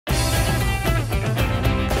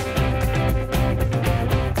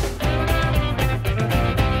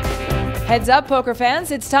Heads up, poker fans,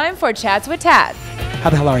 it's time for Chats with Tats. How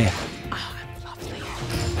the hell are you? Oh, I'm lovely.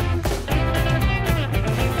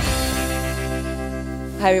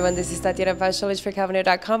 Hi everyone, this is Tatiana Pashalich for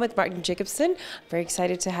CalvinAyre.com with Martin Jacobson. Very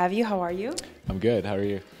excited to have you. How are you? I'm good. How are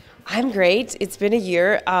you? I'm great. It's been a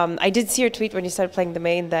year. I did see your tweet when you started playing the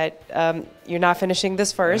main that you're not finishing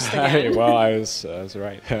this first again. Well, I was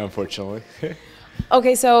right, unfortunately.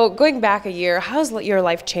 Okay, so going back a year, how's your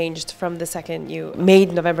life changed from the second you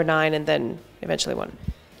made November 9 and then eventually won?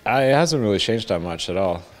 It hasn't really changed that much at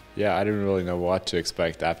all. Yeah, I didn't really know what to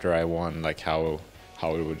expect after I won, like how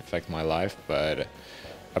it would affect my life. But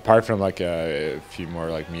apart from like a few more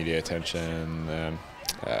like media attention,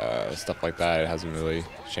 stuff like that, it hasn't really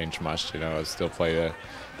changed much. You know, I still play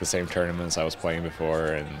the same tournaments I was playing before,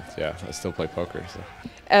 and yeah, I still play poker. So.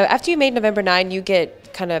 After you made November 9, you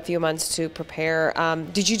get kind of a few months to prepare.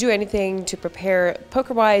 Did you do anything to prepare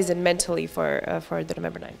poker-wise and mentally for the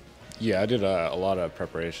November 9? Yeah, I did a lot of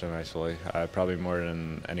preparation actually. Probably more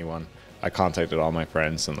than anyone. I contacted all my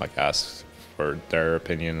friends and like asked for their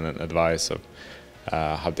opinion and advice of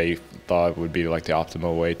how they thought would be like the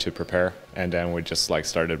optimal way to prepare. And then we just like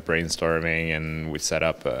started brainstorming, and we set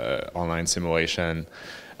up an online simulation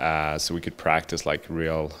so we could practice like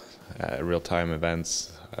real-time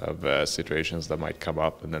events of situations that might come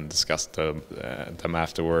up, and then discuss them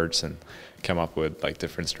afterwards and come up with like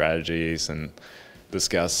different strategies and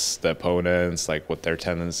discuss the opponents, like what their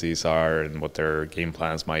tendencies are and what their game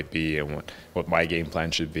plans might be and what my game plan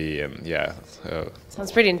should be. And yeah, so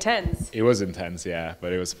sounds pretty intense. It was intense, yeah,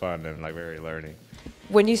 but it was fun and like very learning.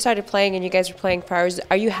 When you started playing and you guys were playing for hours,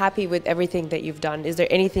 are you happy with everything that you've done? Is there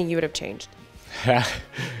anything you would have changed?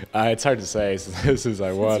 It's hard to say since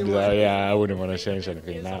I won. Yeah, I wouldn't want to change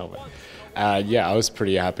anything now. But yeah, I was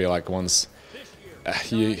pretty happy. Like once,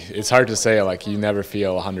 it's hard to say. Like you never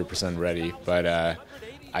feel 100% ready, but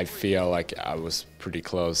I feel like I was pretty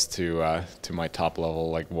close to my top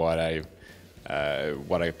level. Like what I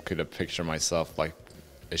could have pictured myself like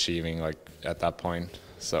achieving like at that point.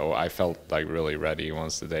 So I felt like really ready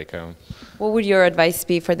once the day came. What would your advice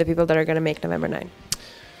be for the people that are going to make November 9?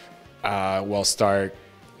 Well, start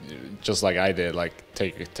just like I did, like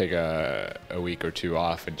take a week or two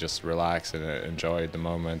off and just relax and enjoy the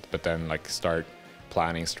moment, but then like start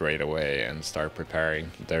planning straight away and start preparing.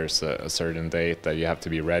 There's a certain date that you have to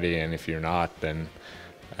be ready, and if you're not, then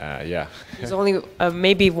yeah. There's only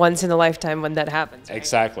maybe once in a lifetime when that happens, right?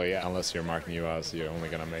 Exactly, yeah. Unless you're Martin Jacobson, you're only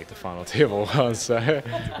gonna make the final table once,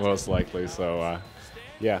 most likely. So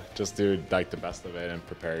yeah, just do like the best of it and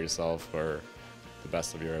prepare yourself for the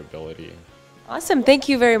best of your ability. Awesome. Thank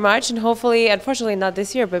you very much. And hopefully, unfortunately not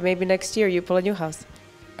this year, but maybe next year you pull a new house.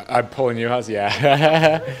 I pull a new house, yeah.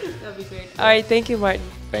 That'd be great. All right. Thank you, Martin.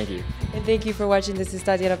 Thank you. And thank you for watching. This is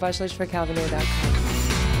Tatiana Pashalich for CalvinAyre.com.